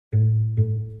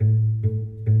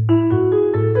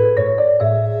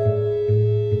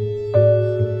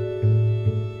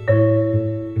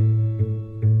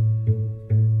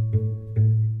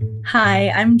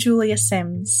Hi, I'm Julia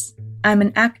Sims. I'm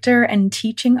an actor and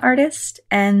teaching artist,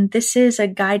 and this is a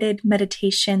guided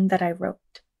meditation that I wrote.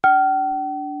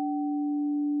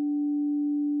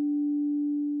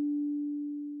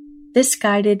 This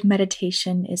guided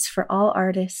meditation is for all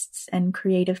artists and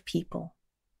creative people.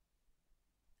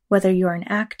 Whether you're an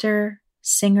actor,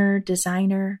 singer,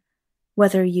 designer,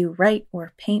 whether you write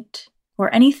or paint,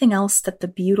 or anything else that the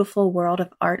beautiful world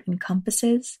of art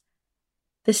encompasses,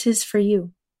 this is for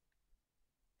you.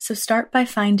 So start by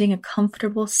finding a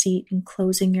comfortable seat and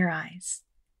closing your eyes.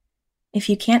 If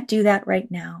you can't do that right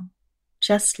now,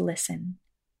 just listen.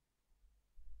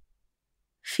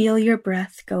 Feel your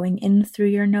breath going in through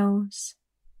your nose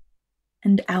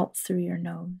and out through your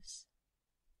nose.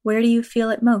 Where do you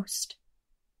feel it most?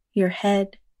 Your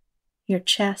head, your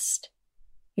chest,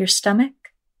 your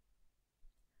stomach?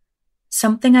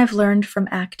 Something I've learned from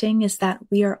acting is that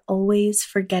we are always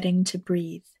forgetting to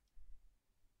breathe.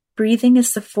 Breathing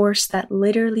is the force that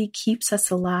literally keeps us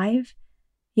alive,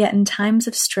 yet in times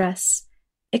of stress,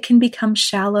 it can become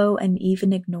shallow and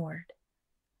even ignored.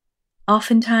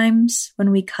 Oftentimes, when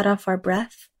we cut off our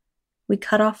breath, we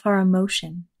cut off our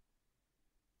emotion.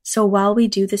 So while we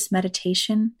do this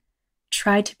meditation,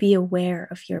 try to be aware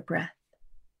of your breath.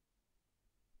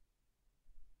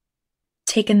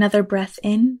 Take another breath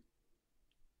in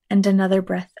and another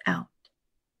breath out.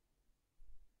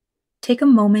 Take a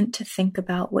moment to think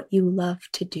about what you love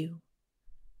to do.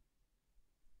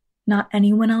 Not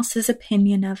anyone else's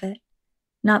opinion of it,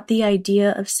 not the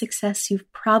idea of success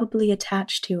you've probably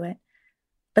attached to it,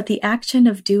 but the action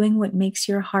of doing what makes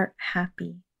your heart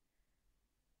happy.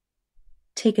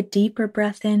 Take a deeper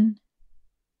breath in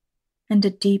and a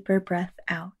deeper breath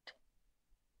out.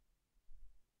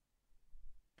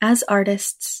 As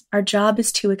artists, our job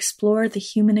is to explore the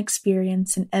human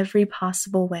experience in every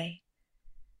possible way.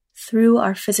 Through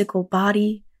our physical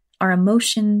body, our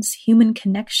emotions, human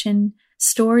connection,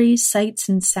 stories, sights,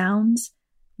 and sounds,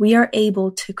 we are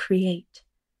able to create.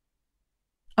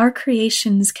 Our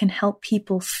creations can help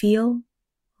people feel,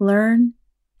 learn,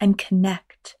 and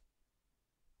connect.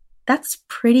 That's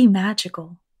pretty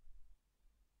magical.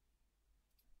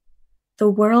 The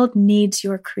world needs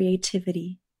your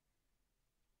creativity.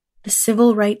 The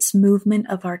civil rights movement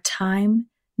of our time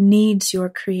needs your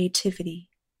creativity.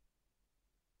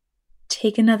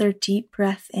 Take another deep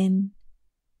breath in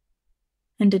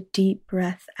and a deep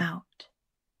breath out.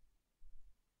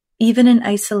 Even in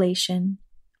isolation,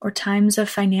 or times of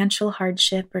financial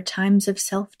hardship, or times of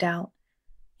self-doubt,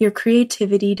 your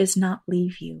creativity does not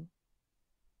leave you.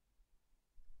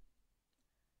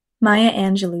 Maya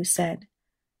Angelou said,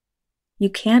 "You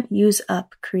can't use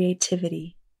up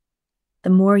creativity. The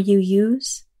more you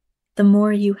use, the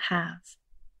more you have."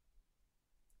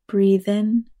 Breathe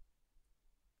in,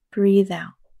 breathe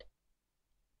out.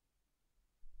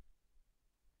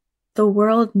 The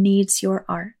world needs your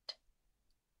art,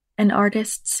 and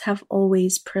artists have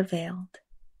always prevailed.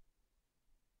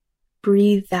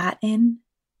 Breathe that in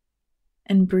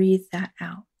and breathe that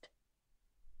out.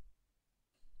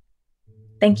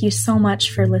 Thank you so much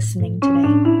for listening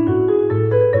today.